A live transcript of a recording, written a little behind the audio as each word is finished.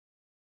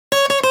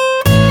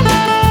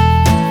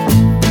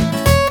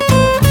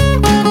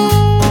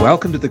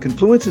Welcome to the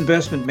Confluence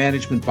Investment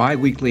Management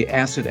Biweekly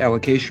Asset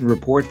Allocation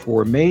Report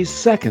for May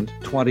 2nd,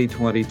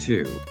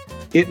 2022.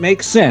 It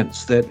makes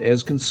sense that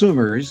as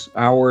consumers,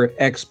 our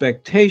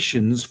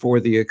expectations for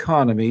the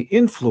economy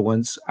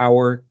influence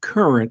our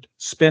current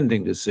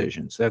spending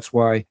decisions. That's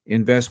why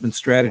investment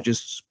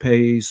strategists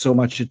pay so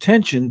much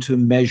attention to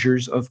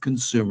measures of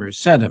consumer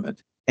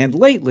sentiment. And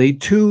lately,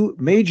 two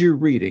major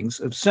readings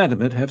of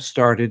sentiment have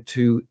started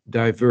to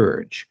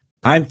diverge.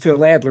 I'm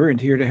Phil Adler, and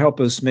here to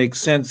help us make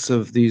sense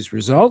of these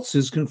results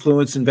is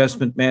Confluence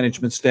Investment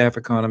Management staff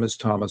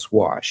economist Thomas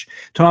Wash.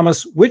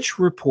 Thomas, which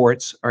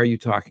reports are you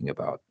talking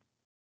about?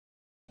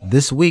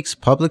 This week's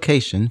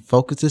publication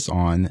focuses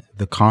on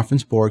the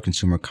Conference Board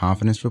Consumer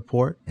Confidence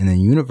Report and the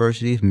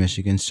University of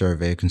Michigan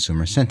Survey of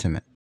Consumer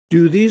Sentiment.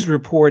 Do these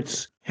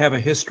reports have a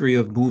history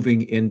of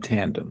moving in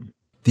tandem?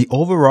 The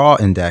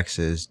overall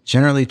indexes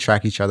generally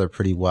track each other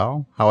pretty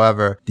well.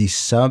 However, the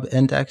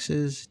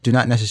sub-indexes do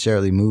not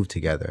necessarily move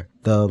together.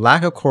 The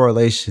lack of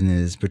correlation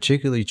is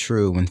particularly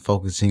true when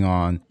focusing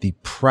on the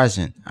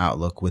present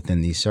outlook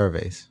within these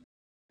surveys.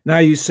 Now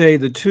you say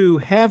the two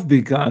have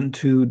begun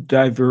to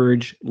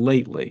diverge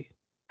lately.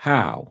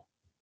 How?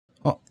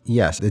 Well,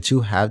 yes, the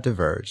two have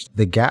diverged.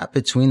 The gap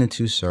between the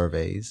two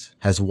surveys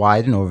has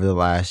widened over the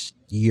last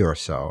year or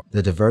so.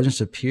 The divergence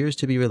appears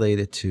to be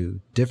related to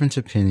different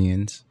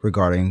opinions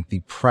regarding the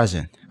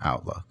present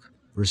outlook.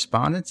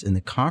 Respondents in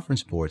the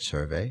Conference Board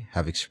survey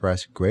have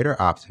expressed greater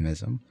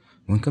optimism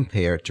when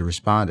compared to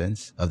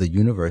respondents of the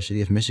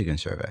University of Michigan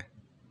survey.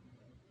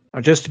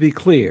 Now, just to be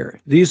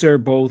clear, these are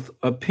both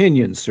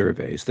opinion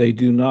surveys. They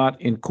do not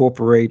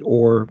incorporate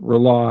or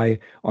rely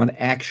on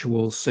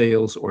actual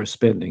sales or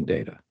spending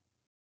data.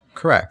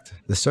 Correct.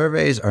 The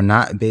surveys are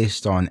not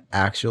based on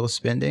actual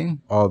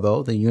spending,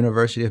 although the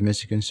University of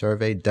Michigan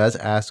survey does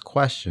ask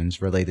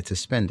questions related to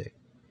spending.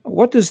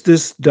 What does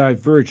this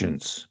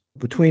divergence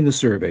between the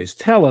surveys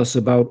tell us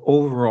about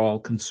overall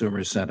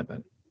consumer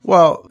sentiment?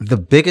 Well, the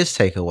biggest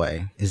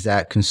takeaway is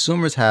that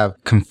consumers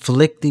have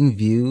conflicting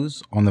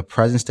views on the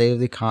present state of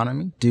the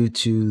economy due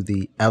to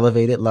the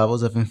elevated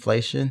levels of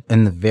inflation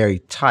and the very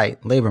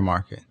tight labor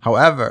market.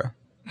 However,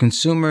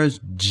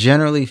 consumers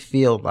generally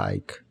feel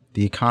like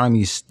the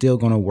economy is still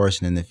going to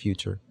worsen in the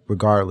future,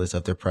 regardless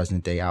of their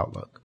present day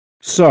outlook.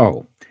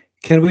 So,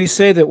 can we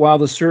say that while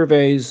the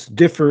surveys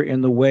differ in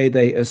the way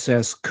they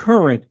assess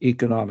current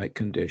economic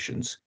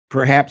conditions,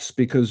 perhaps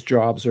because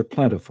jobs are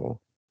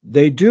plentiful,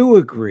 they do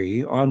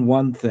agree on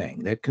one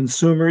thing, that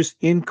consumers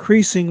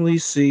increasingly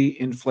see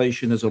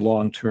inflation as a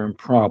long-term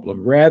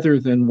problem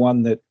rather than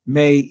one that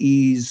may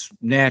ease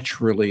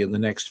naturally in the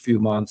next few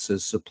months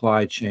as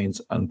supply chains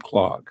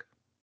unclog?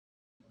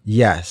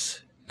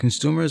 Yes,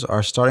 consumers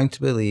are starting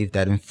to believe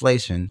that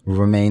inflation will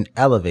remain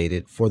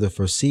elevated for the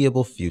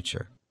foreseeable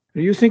future.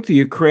 Do you think the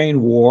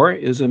Ukraine war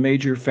is a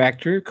major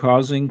factor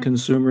causing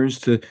consumers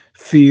to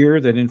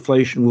fear that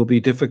inflation will be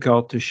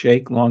difficult to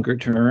shake longer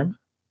term?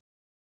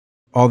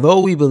 Although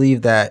we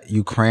believe that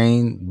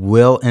Ukraine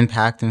will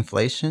impact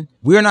inflation,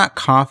 we are not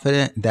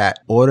confident that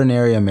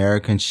ordinary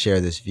Americans share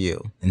this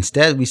view.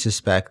 Instead, we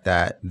suspect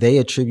that they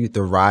attribute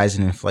the rise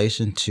in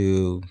inflation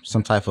to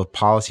some type of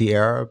policy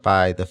error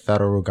by the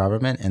federal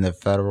government and the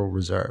Federal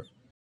Reserve.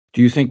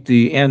 Do you think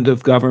the end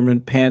of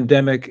government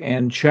pandemic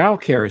and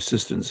child care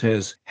assistance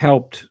has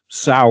helped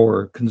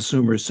sour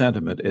consumer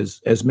sentiment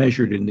as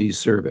measured in these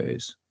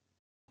surveys?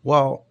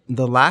 Well,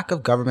 the lack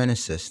of government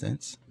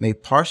assistance may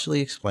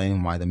partially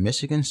explain why the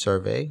Michigan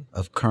survey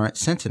of current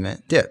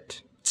sentiment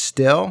dipped.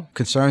 Still,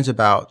 concerns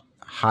about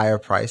higher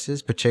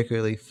prices,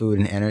 particularly food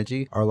and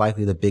energy, are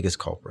likely the biggest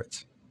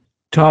culprits.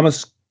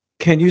 Thomas,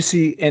 can you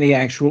see any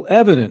actual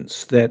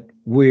evidence that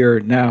we're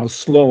now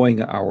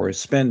slowing our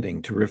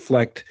spending to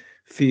reflect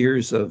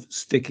fears of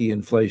sticky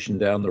inflation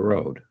down the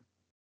road?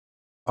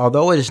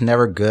 Although it is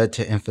never good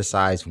to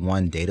emphasize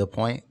one data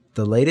point,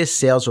 the latest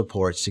sales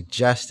report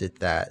suggested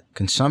that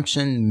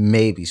consumption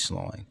may be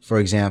slowing. For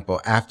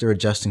example, after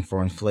adjusting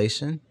for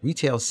inflation,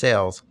 retail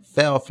sales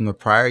fell from the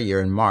prior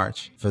year in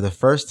March for the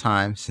first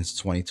time since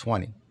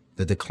 2020.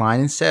 The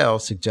decline in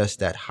sales suggests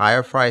that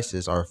higher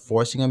prices are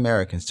forcing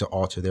Americans to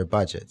alter their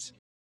budgets.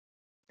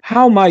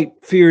 How might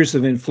fears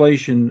of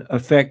inflation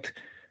affect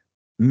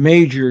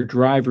major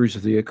drivers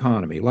of the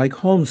economy, like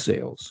home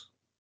sales?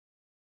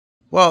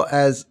 Well,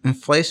 as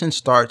inflation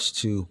starts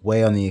to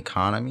weigh on the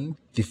economy,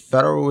 the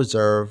Federal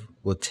Reserve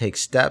will take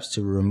steps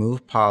to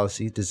remove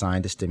policies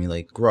designed to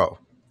stimulate growth.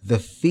 The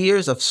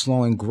fears of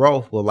slowing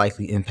growth will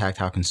likely impact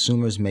how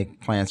consumers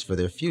make plans for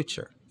their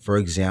future. For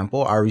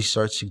example, our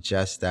research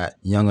suggests that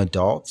young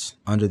adults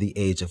under the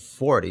age of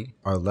 40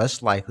 are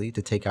less likely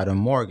to take out a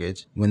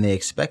mortgage when they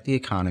expect the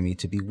economy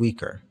to be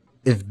weaker.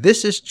 If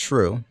this is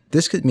true,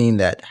 this could mean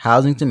that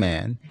housing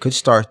demand could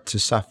start to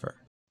suffer.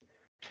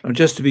 Now,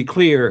 just to be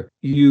clear,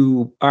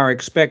 you are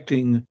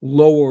expecting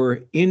lower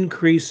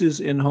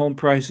increases in home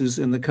prices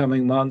in the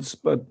coming months,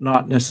 but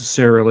not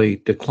necessarily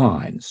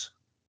declines.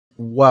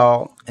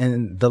 Well,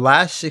 in the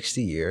last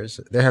 60 years,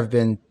 there have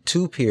been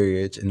two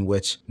periods in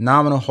which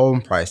nominal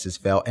home prices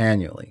fell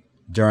annually,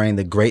 during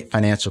the Great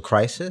Financial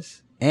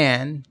Crisis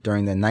and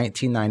during the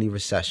 1990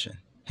 recession.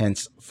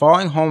 Hence,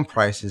 falling home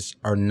prices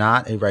are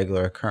not a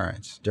regular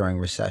occurrence during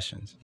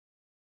recessions.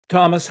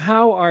 Thomas,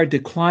 how are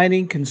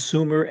declining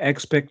consumer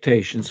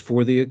expectations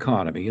for the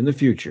economy in the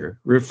future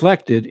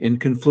reflected in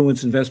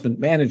Confluence Investment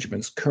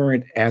Management's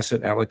current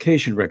asset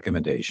allocation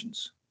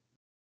recommendations?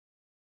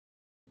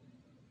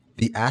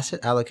 The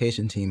asset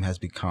allocation team has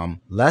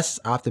become less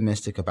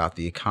optimistic about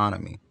the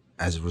economy.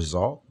 As a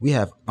result, we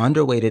have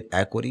underweighted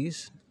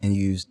equities and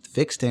used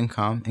fixed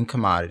income and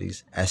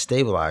commodities as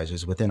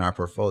stabilizers within our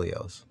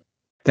portfolios.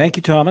 Thank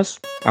you, Thomas.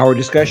 Our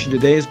discussion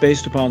today is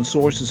based upon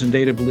sources and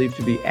data believed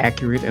to be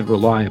accurate and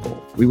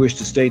reliable. We wish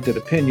to state that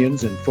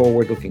opinions and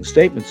forward-looking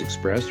statements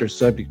expressed are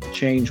subject to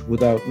change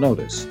without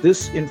notice.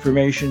 This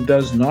information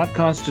does not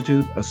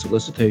constitute a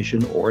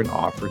solicitation or an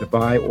offer to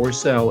buy or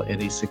sell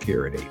any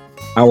security.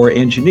 Our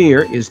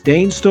engineer is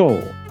Dane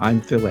Stoll. I'm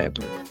Phil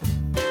Adler.